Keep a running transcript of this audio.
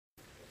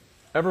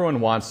Everyone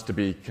wants to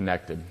be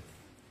connected.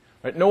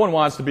 Right? No one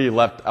wants to be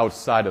left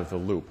outside of the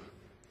loop.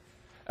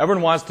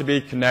 Everyone wants to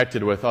be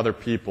connected with other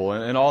people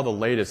and all the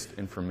latest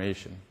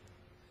information.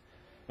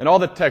 And all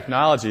the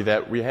technology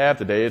that we have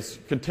today is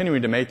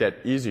continuing to make that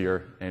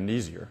easier and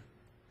easier.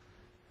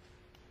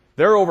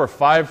 There are over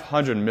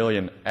 500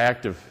 million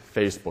active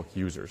Facebook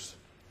users.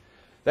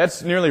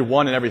 That's nearly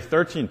 1 in every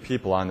 13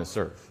 people on this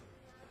earth.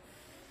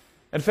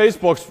 And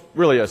Facebook's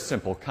really a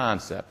simple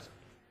concept.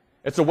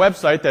 It's a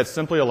website that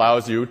simply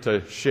allows you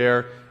to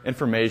share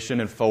information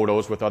and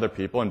photos with other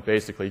people and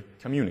basically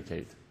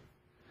communicate.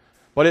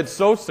 But it's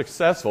so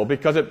successful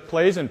because it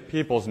plays in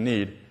people's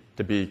need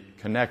to be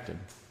connected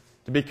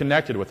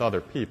with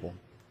other people.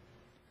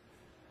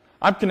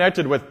 I'm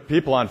connected with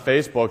people on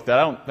Facebook that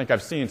I don't think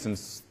I've seen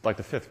since like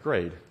the 5th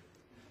grade.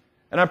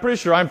 And I'm pretty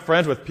sure I'm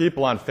friends with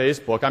people on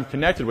Facebook. I'm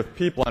connected with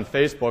people on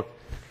Facebook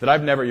that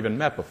I've never even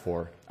met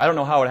before. I don't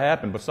know how it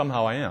happened, but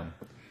somehow I am.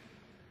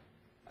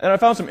 And I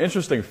found some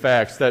interesting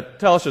facts that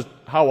tell us just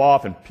how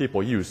often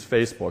people use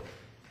Facebook.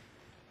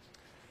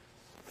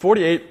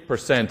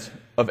 48%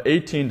 of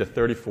 18 to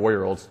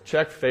 34-year-olds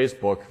check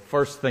Facebook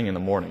first thing in the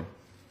morning.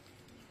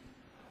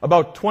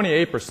 About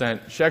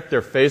 28% check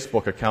their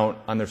Facebook account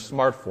on their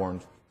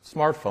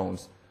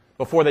smartphones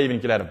before they even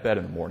get out of bed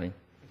in the morning.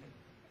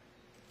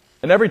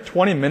 And every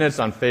 20 minutes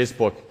on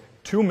Facebook,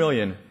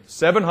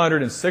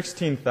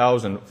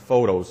 2,716,000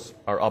 photos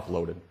are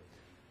uploaded.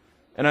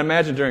 And I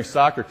imagine during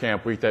soccer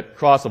camp week that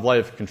Cross of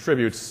Life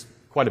contributes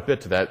quite a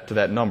bit to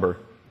that number.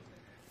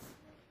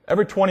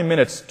 Every 20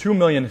 minutes,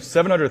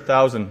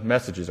 2,700,000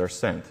 messages are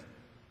sent.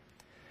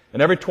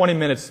 And every 20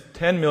 minutes,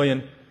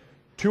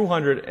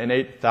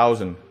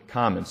 10,208,000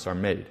 comments are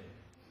made.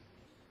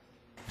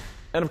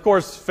 And of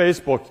course,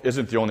 Facebook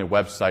isn't the only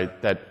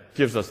website that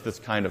gives us this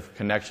kind of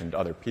connection to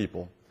other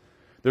people.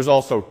 There's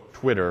also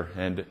Twitter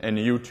and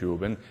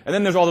YouTube. And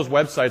then there's all those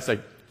websites that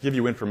give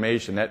you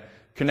information, that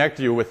connect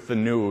you with the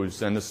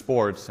news and the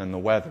sports and the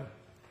weather.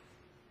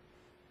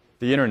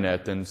 The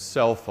internet and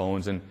cell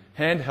phones and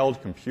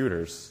handheld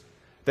computers,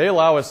 they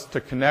allow us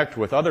to connect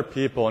with other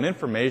people and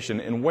information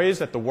in ways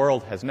that the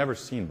world has never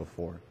seen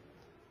before. In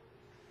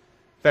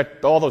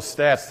fact, all those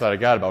stats that I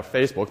got about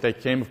Facebook, they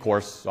came, of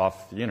course,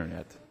 off the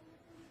internet.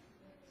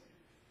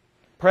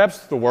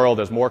 Perhaps the world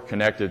is more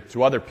connected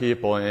to other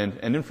people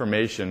and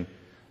information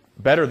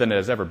better than it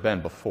has ever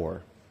been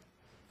before.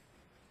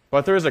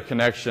 But there is a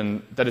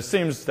connection that it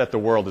seems that the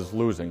world is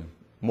losing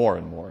more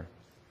and more.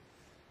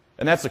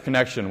 And that's a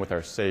connection with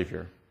our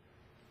Savior.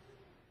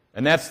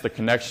 And that's the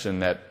connection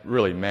that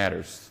really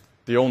matters,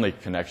 the only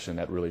connection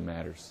that really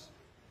matters.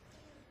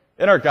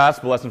 In our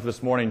gospel lesson for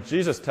this morning,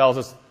 Jesus tells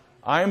us,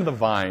 I am the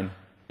vine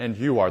and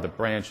you are the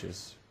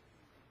branches.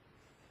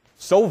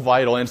 So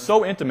vital and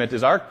so intimate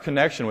is our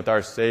connection with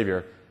our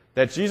Savior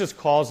that Jesus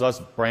calls us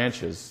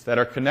branches that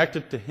are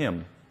connected to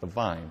Him, the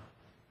vine.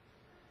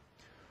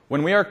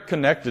 When we are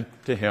connected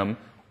to Him,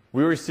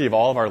 we receive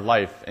all of our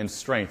life and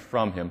strength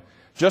from Him,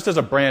 just as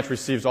a branch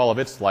receives all of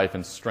its life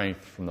and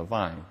strength from the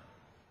vine.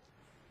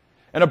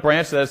 And a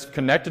branch that is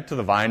connected to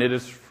the vine, it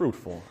is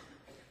fruitful.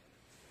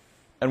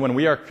 And when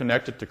we are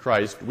connected to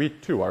Christ, we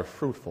too are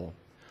fruitful.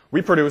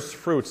 We produce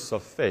fruits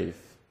of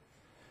faith.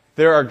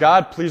 There are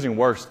God-pleasing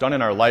works done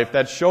in our life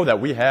that show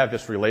that we have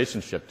this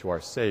relationship to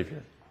our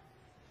Savior.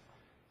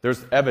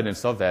 There's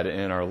evidence of that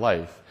in our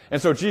life.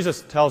 And so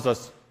Jesus tells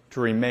us to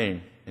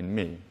remain in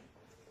me.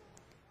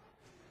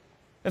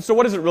 And so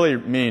what does it really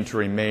mean to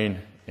remain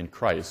in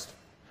Christ?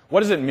 What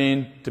does it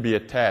mean to be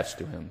attached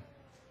to Him?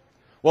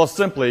 Well,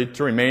 simply,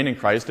 to remain in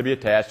Christ, to be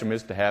attached to Him,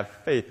 is to have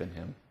faith in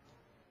Him.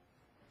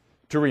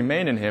 To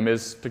remain in Him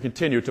is to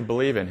continue to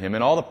believe in Him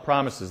and all the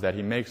promises that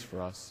He makes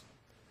for us.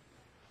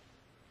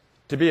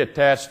 To be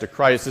attached to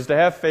Christ is to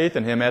have faith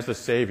in Him as the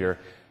Savior,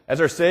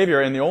 as our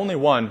Savior and the only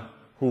one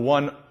who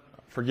won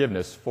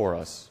forgiveness for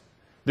us.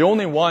 The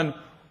only one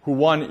who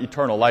won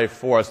eternal life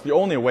for us, the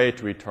only way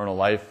to eternal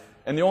life,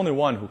 and the only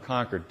one who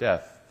conquered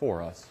death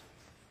for us.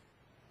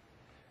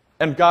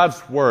 And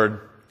God's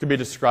Word could be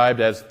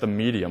described as the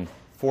medium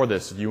for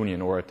this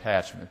union or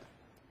attachment.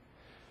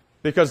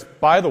 Because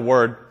by the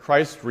Word,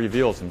 Christ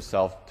reveals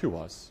Himself to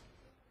us.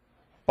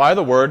 By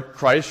the Word,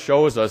 Christ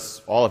shows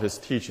us all of His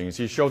teachings.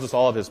 He shows us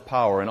all of His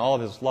power and all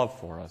of His love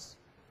for us.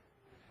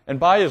 And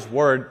by His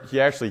Word,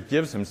 He actually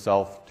gives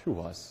Himself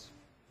to us.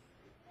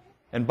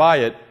 And by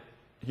it,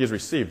 He is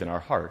received in our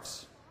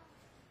hearts.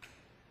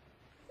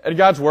 And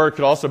God's Word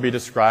could also be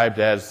described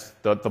as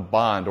the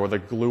bond or the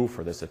glue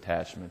for this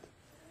attachment.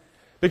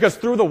 Because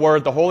through the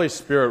Word, the Holy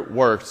Spirit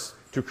works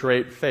to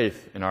create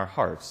faith in our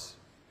hearts.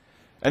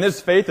 And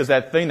this faith is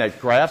that thing that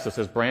grafts us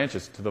as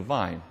branches to the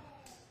vine.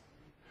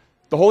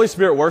 The Holy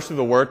Spirit works through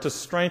the Word to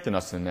strengthen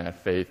us in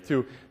that faith,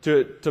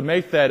 to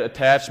make that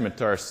attachment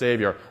to our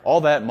Savior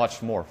all that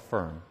much more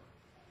firm.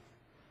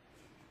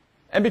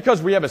 And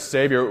because we have a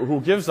Savior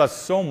who gives us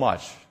so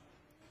much,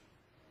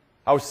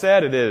 how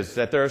sad it is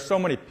that there are so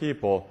many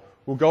people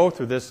who go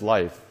through this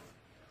life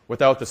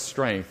without the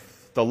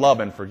strength, the love,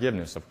 and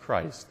forgiveness of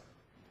Christ.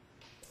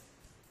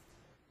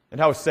 And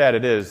how sad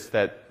it is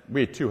that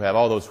we too have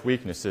all those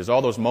weaknesses,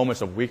 all those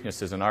moments of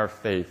weaknesses in our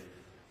faith,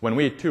 when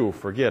we too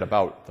forget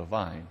about the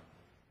vine.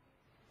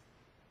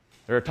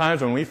 There are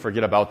times when we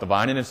forget about the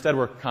vine, and instead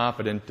we're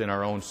confident in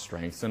our own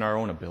strengths and our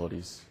own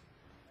abilities.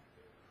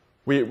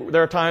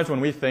 There are times when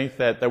we think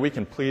that we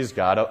can please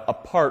God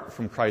apart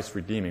from Christ's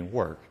redeeming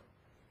work.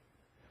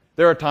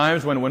 There are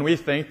times when we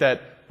think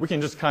that we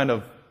can just kind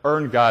of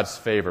earn God's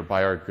favor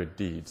by our good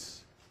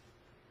deeds.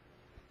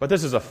 But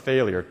this is a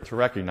failure to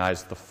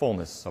recognize the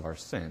fullness of our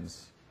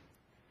sins.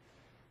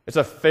 It's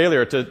a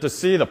failure to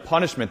see the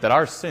punishment that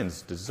our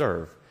sins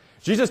deserve.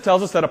 Jesus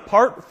tells us that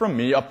apart from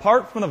me,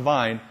 apart from the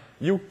vine,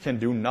 you can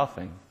do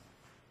nothing.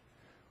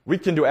 We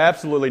can do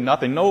absolutely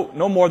nothing.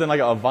 No more than like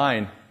a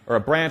vine, or a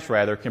branch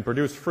rather, can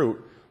produce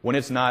fruit when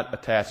it's not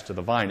attached to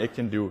the vine. It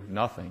can do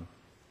nothing.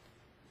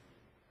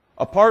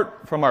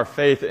 Apart from our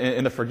faith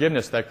in the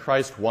forgiveness that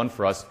Christ won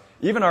for us,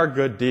 even our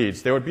good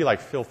deeds, they would be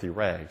like filthy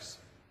rags.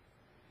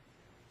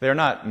 They are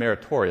not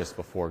meritorious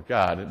before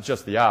God,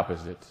 just the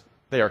opposite.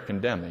 They are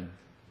condemning.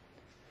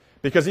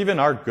 Because even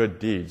our good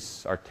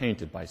deeds are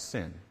tainted by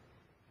sin.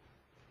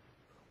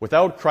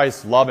 Without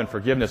Christ's love and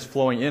forgiveness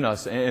flowing in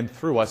us and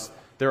through us,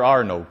 there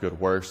are no good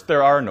works,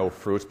 there are no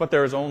fruits, but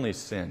there is only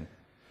sin.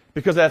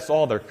 Because that's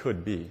all there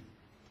could be.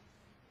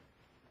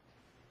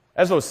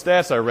 As those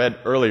stats I read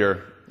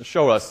earlier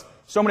show us,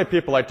 so many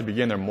people like to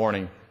begin their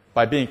morning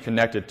by being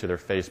connected to their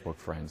Facebook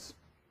friends.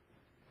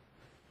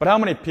 But how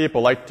many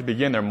people like to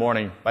begin their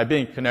morning by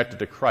being connected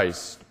to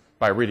Christ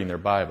by reading their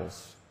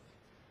Bibles?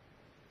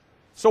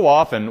 So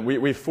often,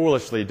 we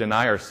foolishly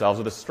deny ourselves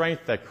of the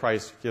strength that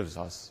Christ gives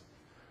us.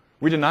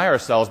 We deny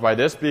ourselves by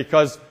this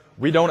because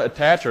we don't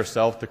attach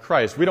ourselves to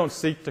Christ. We don't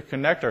seek to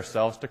connect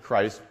ourselves to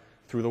Christ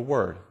through the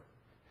Word.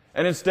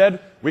 And instead,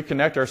 we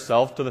connect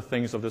ourselves to the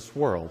things of this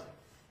world.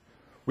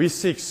 We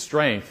seek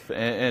strength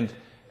and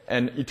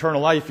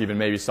eternal life even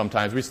maybe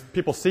sometimes.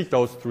 People seek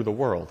those through the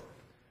world.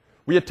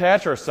 We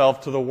attach ourselves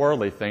to the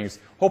worldly things,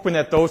 hoping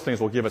that those things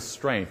will give us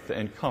strength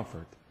and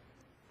comfort.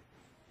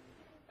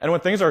 And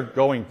when things are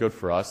going good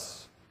for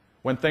us,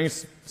 when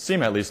things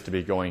seem at least to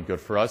be going good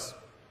for us,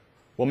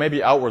 well,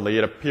 maybe outwardly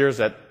it appears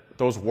that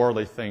those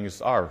worldly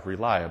things are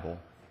reliable.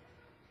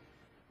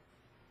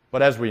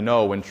 But as we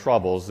know, when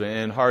troubles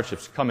and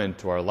hardships come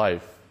into our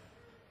life,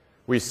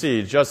 we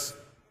see just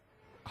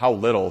how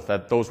little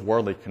that those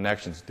worldly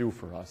connections do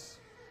for us.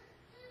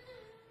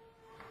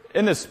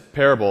 In this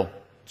parable,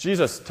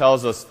 Jesus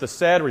tells us the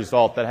sad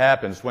result that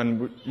happens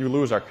when you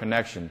lose our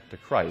connection to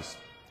Christ.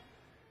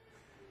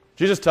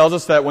 Jesus tells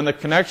us that when the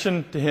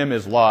connection to Him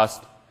is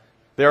lost,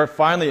 they are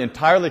finally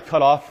entirely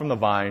cut off from the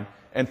vine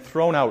and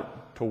thrown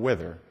out to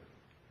wither.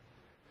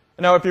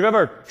 Now, if you've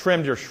ever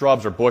trimmed your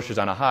shrubs or bushes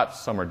on a hot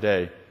summer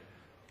day,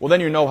 well, then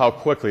you know how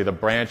quickly the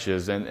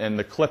branches and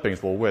the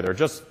clippings will wither,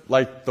 just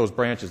like those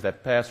branches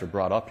that Pastor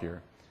brought up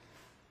here.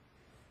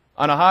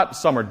 On a hot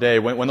summer day,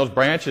 when those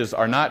branches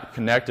are not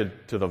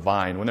connected to the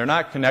vine, when they're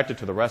not connected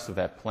to the rest of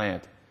that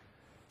plant,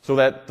 so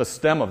that the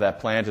stem of that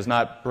plant is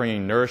not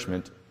bringing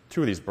nourishment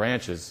to these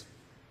branches,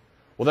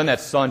 well, then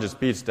that sun just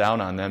beats down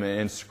on them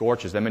and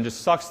scorches them and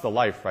just sucks the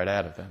life right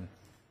out of them.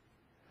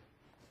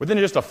 Within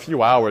just a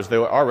few hours, they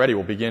already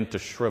will begin to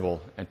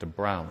shrivel and to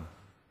brown.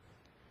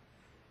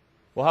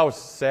 Well, how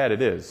sad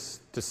it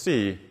is to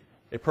see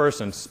a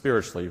person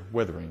spiritually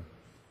withering.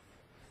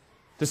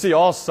 To see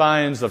all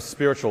signs of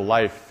spiritual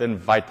life and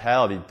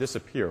vitality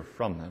disappear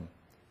from them.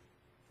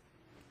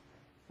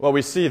 Well,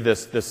 we see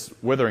this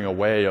withering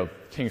away of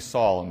King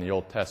Saul in the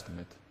Old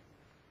Testament.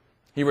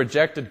 He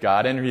rejected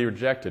God and he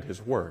rejected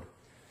His Word.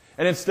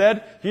 And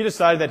instead, he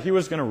decided that he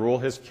was going to rule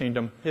his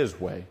kingdom his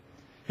way.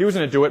 He was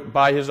going to do it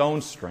by his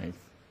own strength.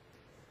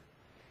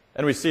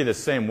 And we see the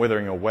same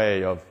withering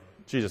away of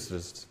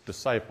Jesus'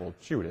 disciple,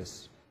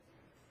 Judas.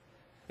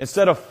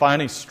 Instead of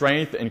finding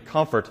strength and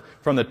comfort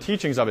from the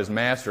teachings of his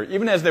master,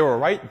 even as they were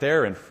right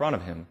there in front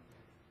of him,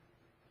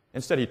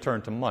 instead he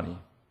turned to money.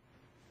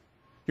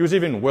 He was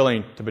even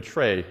willing to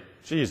betray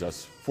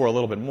Jesus for a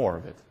little bit more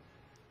of it.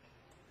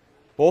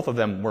 Both of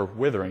them were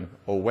withering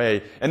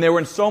away, and they were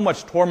in so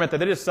much torment that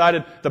they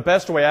decided the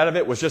best way out of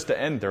it was just to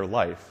end their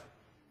life.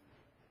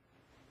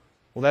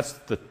 Well, that's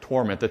the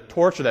torment, the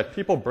torture that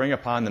people bring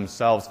upon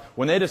themselves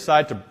when they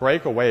decide to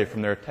break away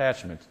from their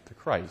attachment to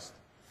Christ.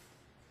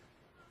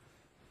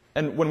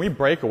 And when we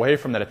break away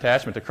from that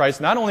attachment to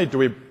Christ, not only do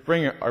we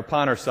bring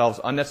upon ourselves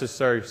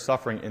unnecessary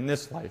suffering in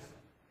this life,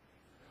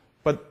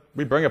 but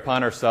we bring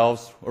upon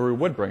ourselves, or we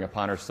would bring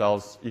upon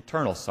ourselves,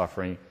 eternal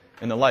suffering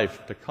in the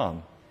life to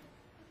come.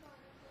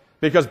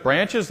 Because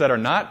branches that are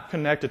not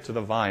connected to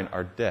the vine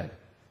are dead.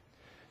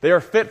 They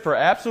are fit for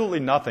absolutely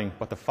nothing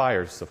but the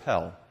fires of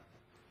hell.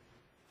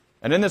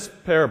 And in this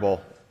parable,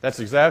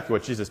 that's exactly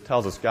what Jesus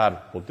tells us God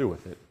will do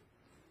with it.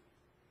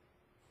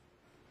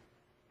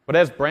 But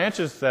as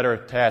branches that are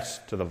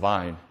attached to the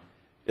vine,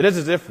 it is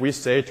as if we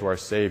say to our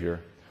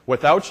Savior,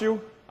 "Without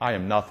you, I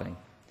am nothing.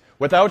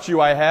 Without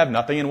you, I have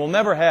nothing and will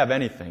never have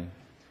anything.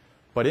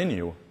 But in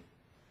you,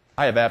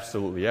 I have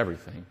absolutely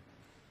everything."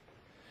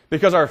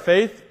 Because our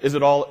faith,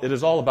 it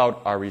is all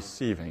about our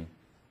receiving.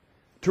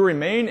 To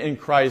remain in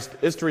Christ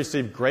is to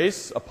receive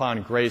grace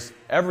upon grace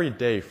every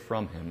day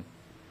from Him.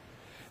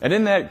 And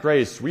in that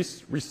grace, we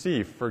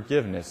receive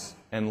forgiveness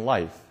and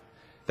life.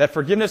 That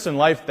forgiveness and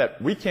life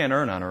that we can't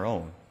earn on our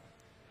own.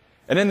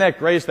 And in that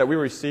grace that we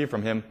receive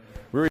from Him,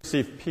 we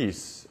receive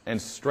peace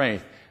and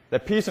strength.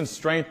 That peace and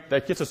strength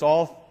that gets us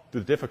all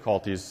through the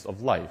difficulties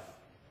of life.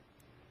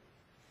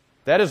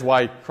 That is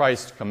why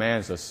Christ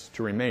commands us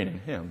to remain in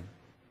Him.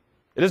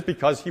 It is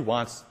because He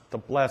wants to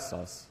bless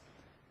us.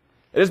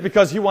 It is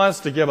because He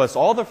wants to give us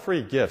all the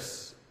free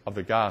gifts of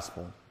the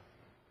gospel.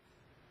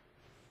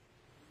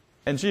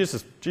 And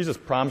Jesus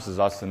promises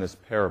us in this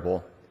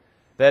parable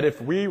that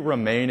if we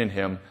remain in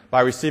Him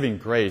by receiving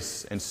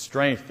grace and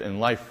strength and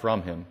life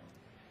from Him,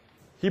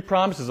 He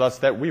promises us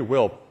that we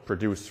will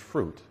produce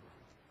fruit.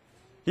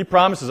 He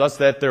promises us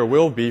that there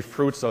will be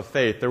fruits of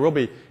faith. There will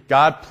be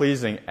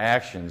God-pleasing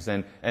actions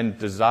and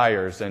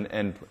desires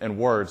and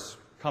words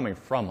coming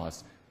from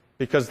us.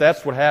 Because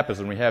that's what happens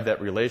when we have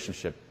that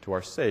relationship to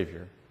our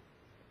Savior.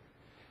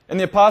 And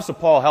the Apostle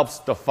Paul helps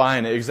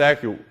define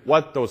exactly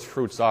what those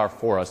fruits are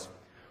for us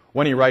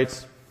when he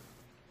writes,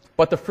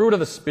 "But the fruit of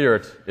the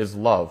Spirit is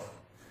love,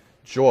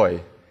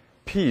 joy,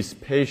 peace,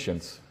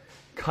 patience,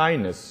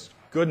 kindness,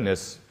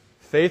 goodness,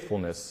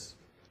 faithfulness,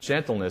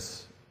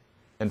 gentleness,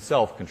 and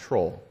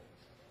self-control."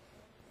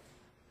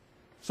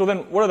 So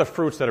then, what are the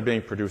fruits that are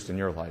being produced in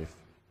your life?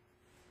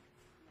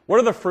 What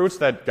are the fruits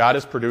that God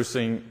is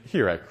producing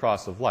here at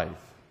Cross of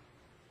Life?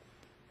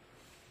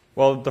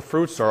 Well, the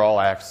fruits are all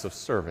acts of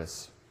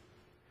service.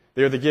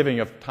 They are the giving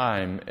of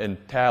time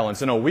and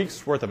talents and a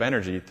week's worth of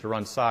energy to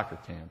run soccer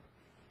camp.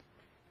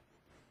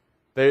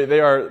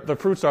 The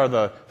fruits are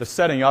the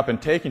setting up and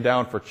taking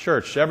down for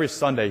church every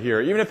Sunday here,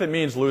 even if it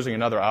means losing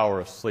another hour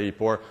of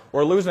sleep or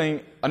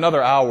losing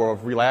another hour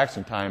of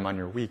relaxing time on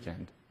your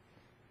weekend.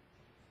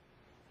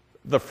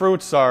 The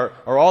fruits are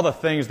all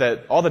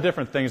the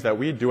different things that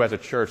we do as a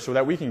church so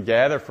that we can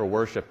gather for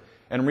worship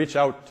and reach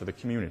out to the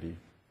community.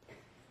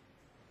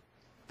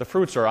 The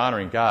fruits are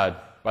honoring God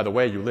by the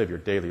way you live your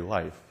daily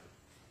life,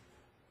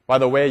 by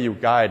the way you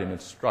guide and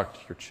instruct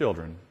your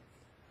children,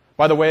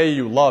 by the way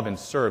you love and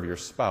serve your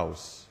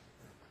spouse,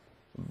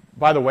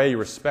 by the way you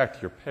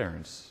respect your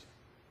parents,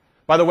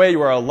 by the way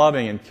you are a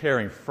loving and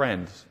caring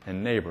friend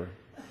and neighbor.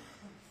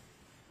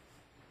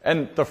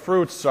 And the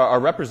fruits are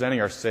representing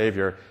our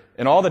Savior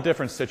in all the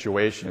different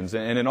situations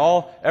and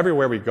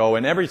everywhere we go,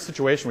 in every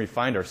situation we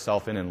find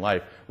ourselves in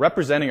life,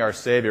 representing our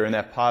Savior in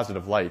that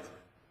positive light.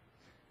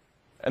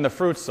 And the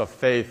fruits of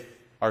faith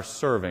are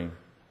serving,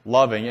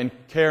 loving, and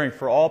caring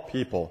for all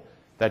people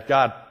that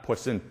God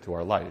puts into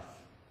our life.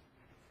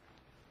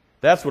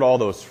 That's what all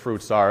those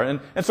fruits are. And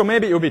so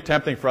maybe it would be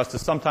tempting for us to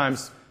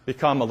sometimes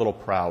become a little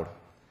proud.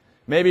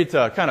 Maybe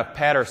to kind of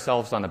pat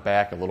ourselves on the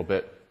back a little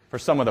bit for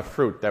some of the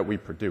fruit that we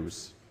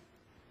produce.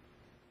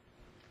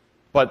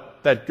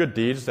 But that good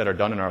deeds that are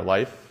done in our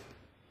life,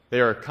 they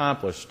are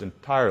accomplished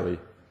entirely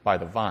by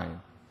the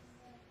vine.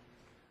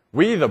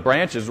 We, the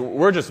branches,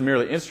 we're just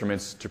merely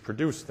instruments to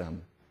produce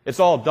them. It's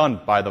all done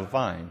by the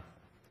vine.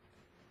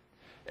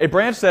 A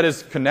branch that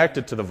is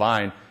connected to the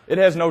vine, it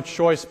has no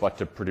choice but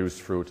to produce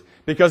fruit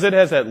because it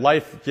has that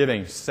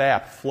life-giving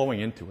sap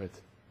flowing into it.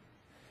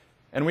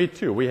 And we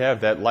too, we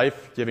have that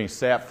life-giving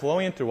sap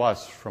flowing into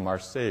us from our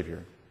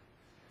Savior.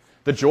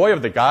 The joy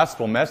of the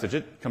gospel message,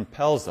 it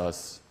compels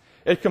us.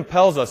 It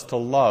compels us to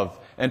love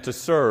and to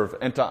serve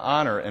and to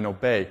honor and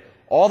obey.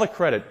 All the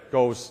credit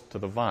goes to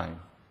the vine.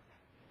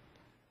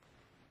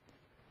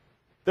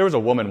 There was a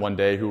woman one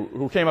day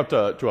who came up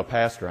to a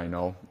pastor I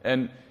know,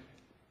 and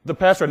the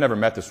pastor had never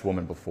met this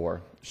woman before.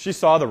 She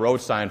saw the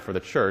road sign for the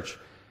church,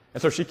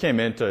 and so she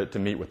came in to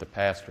meet with the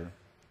pastor.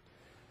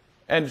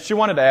 And she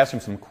wanted to ask him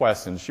some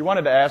questions. She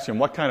wanted to ask him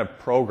what kind of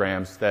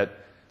programs that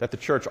the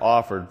church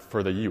offered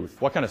for the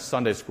youth, what kind of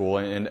Sunday school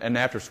and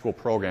after-school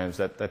programs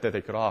that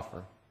they could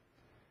offer.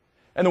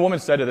 And the woman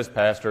said to this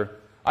pastor,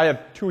 "I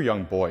have 2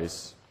 young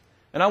boys,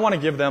 and I want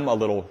to give them a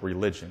little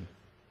religion.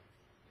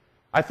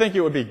 I think it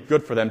would be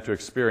good for them to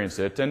experience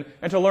it and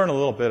to learn a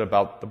little bit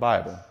about the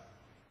Bible."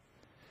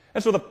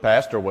 And so the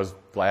pastor was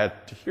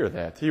glad to hear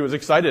that. He was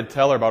excited to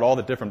tell her about all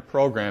the different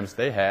programs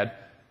they had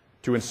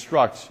to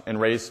instruct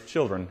and raise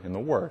children in the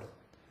Word.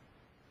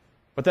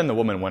 But then the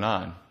woman went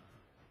on,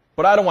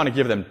 "But I don't want to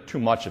give them too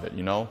much of it,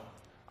 you know.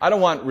 I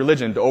don't want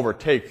religion to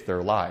overtake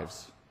their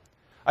lives.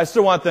 I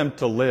still want them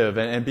to live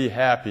and be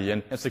happy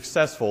and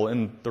successful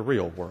in the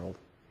real world."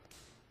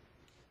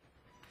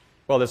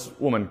 Well, this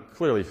woman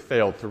clearly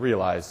failed to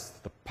realize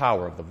the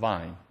power of the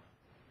vine.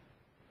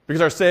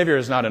 Because our Savior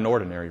is not an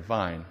ordinary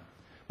vine,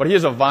 but He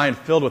is a vine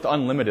filled with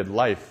unlimited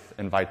life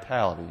and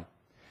vitality.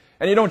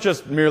 And you don't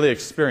just merely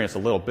experience a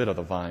little bit of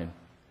the vine.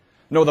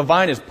 No, the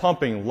vine is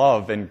pumping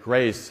love and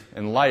grace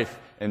and life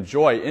and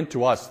joy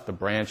into us, the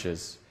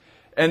branches.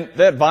 And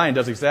that vine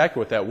does exactly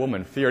what that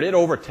woman feared. It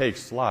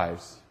overtakes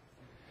lives.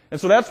 And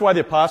so that's why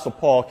the Apostle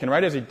Paul can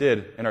write as he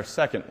did in our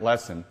second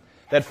lesson,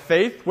 that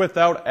faith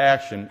without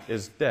action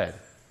is dead.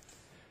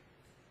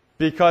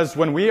 Because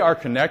when we are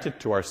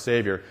connected to our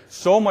Savior,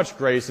 so much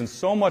grace and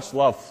so much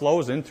love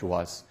flows into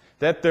us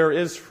that there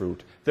is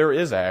fruit, there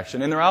is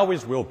action, and there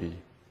always will be,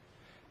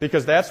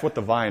 because that's what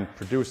the vine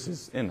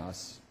produces in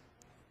us.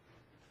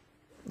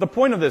 The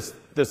point of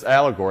this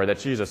allegory that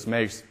Jesus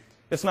makes,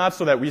 it's not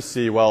so that we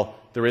see, well,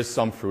 there is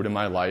some fruit in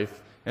my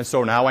life, and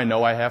so now I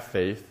know I have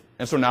faith,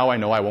 and so now I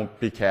know I won't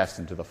be cast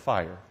into the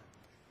fire.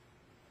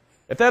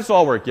 If that's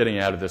all we're getting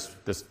out of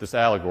this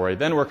allegory,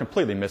 then we're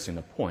completely missing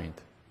the point.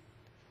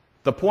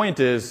 The point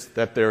is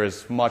that there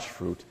is much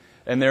fruit,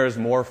 and there is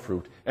more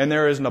fruit, and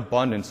there is an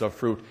abundance of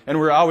fruit, and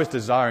we're always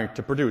desiring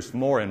to produce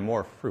more and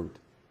more fruit.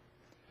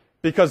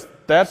 Because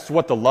that's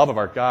what the love of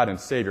our God and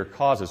Savior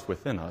causes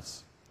within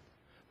us.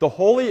 The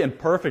holy and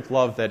perfect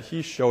love that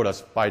He showed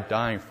us by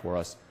dying for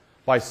us,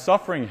 by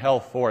suffering hell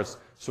for us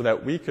so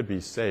that we could be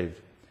saved.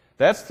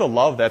 That's the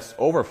love that's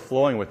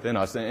overflowing within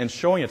us and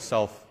showing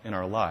itself in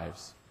our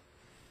lives.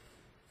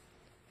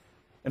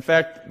 In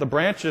fact, the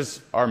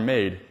branches are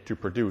made to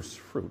produce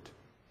fruit.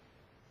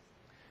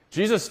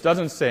 Jesus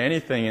doesn't say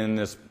anything in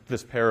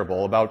this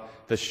parable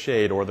about the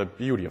shade or the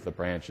beauty of the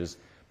branches,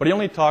 but He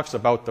only talks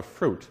about the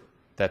fruit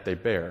that they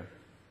bear.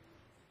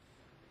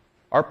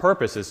 Our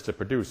purpose is to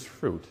produce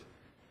fruit,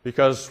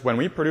 because when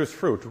we produce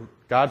fruit,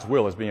 God's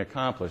will is being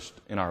accomplished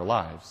in our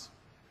lives.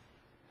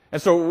 And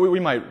so we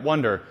might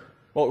wonder,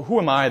 well, who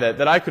am I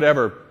that I could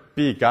ever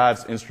be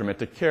God's instrument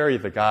to carry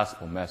the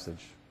gospel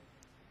message?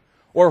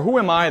 Or who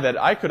am I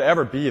that I could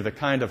ever be the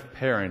kind of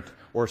parent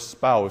or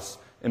spouse,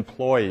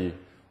 employee,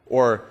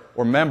 or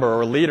member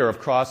or leader of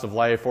Cross of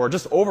Life, or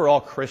just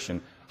overall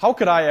Christian? How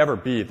could I ever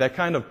be that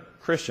kind of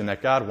Christian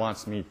that God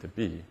wants me to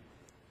be?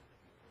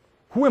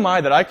 Who am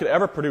I that I could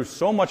ever produce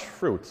so much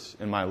fruit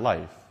in my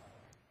life?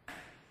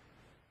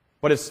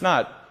 But it's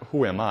not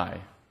who am I.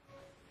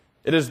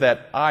 It is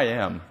that I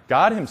am.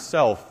 God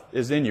Himself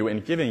is in you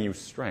and giving you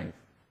strength.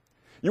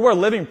 You are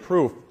living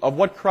proof of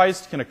what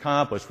Christ can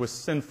accomplish with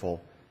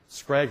sinful,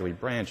 scraggly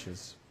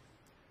branches.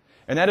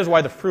 And that is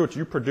why the fruit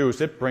you produce,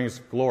 it brings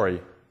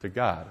glory to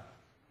God.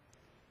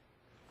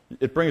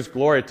 It brings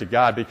glory to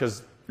God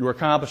because you are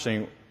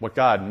accomplishing what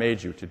God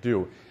made you to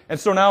do. And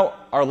so now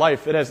our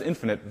life, it has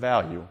infinite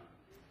value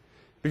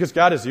because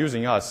God is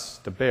using us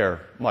to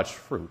bear much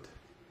fruit.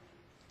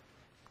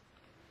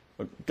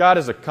 God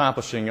is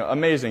accomplishing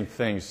amazing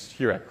things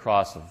here at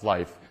Cross of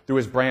Life, through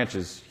His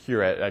branches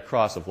here at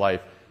Cross of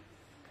Life.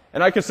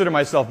 And I consider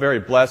myself very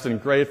blessed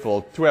and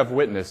grateful to have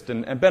witnessed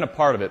and been a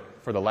part of it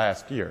for the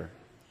last year.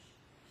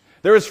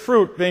 There is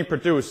fruit being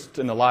produced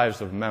in the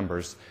lives of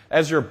members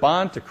as your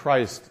bond to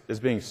Christ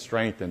is being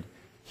strengthened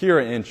here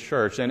in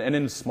church and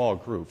in small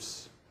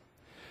groups.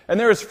 And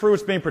there is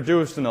fruits being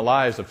produced in the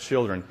lives of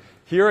children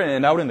here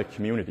and out in the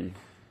community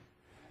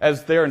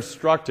as they're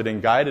instructed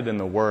and guided in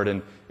the Word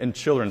and in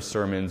children's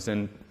sermons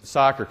and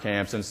soccer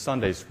camps and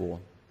Sunday school.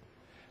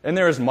 And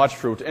there is much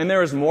fruit, and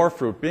there is more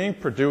fruit being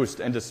produced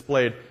and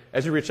displayed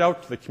as you reach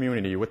out to the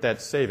community with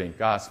that saving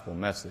gospel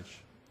message.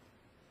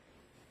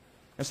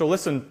 And so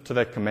listen to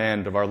that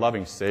command of our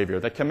loving Savior,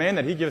 that command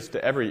that He gives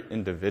to every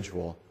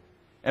individual,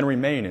 and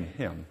remain in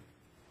Him.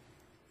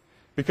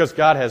 Because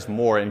God has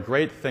more and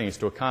great things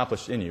to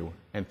accomplish in you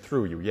and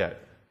through you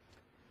yet.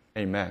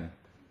 Amen.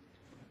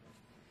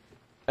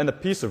 And the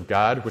peace of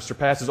God, which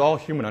surpasses all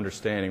human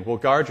understanding, will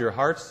guard your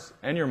hearts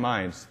and your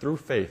minds through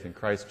faith in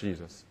Christ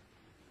Jesus.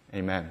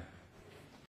 Amen.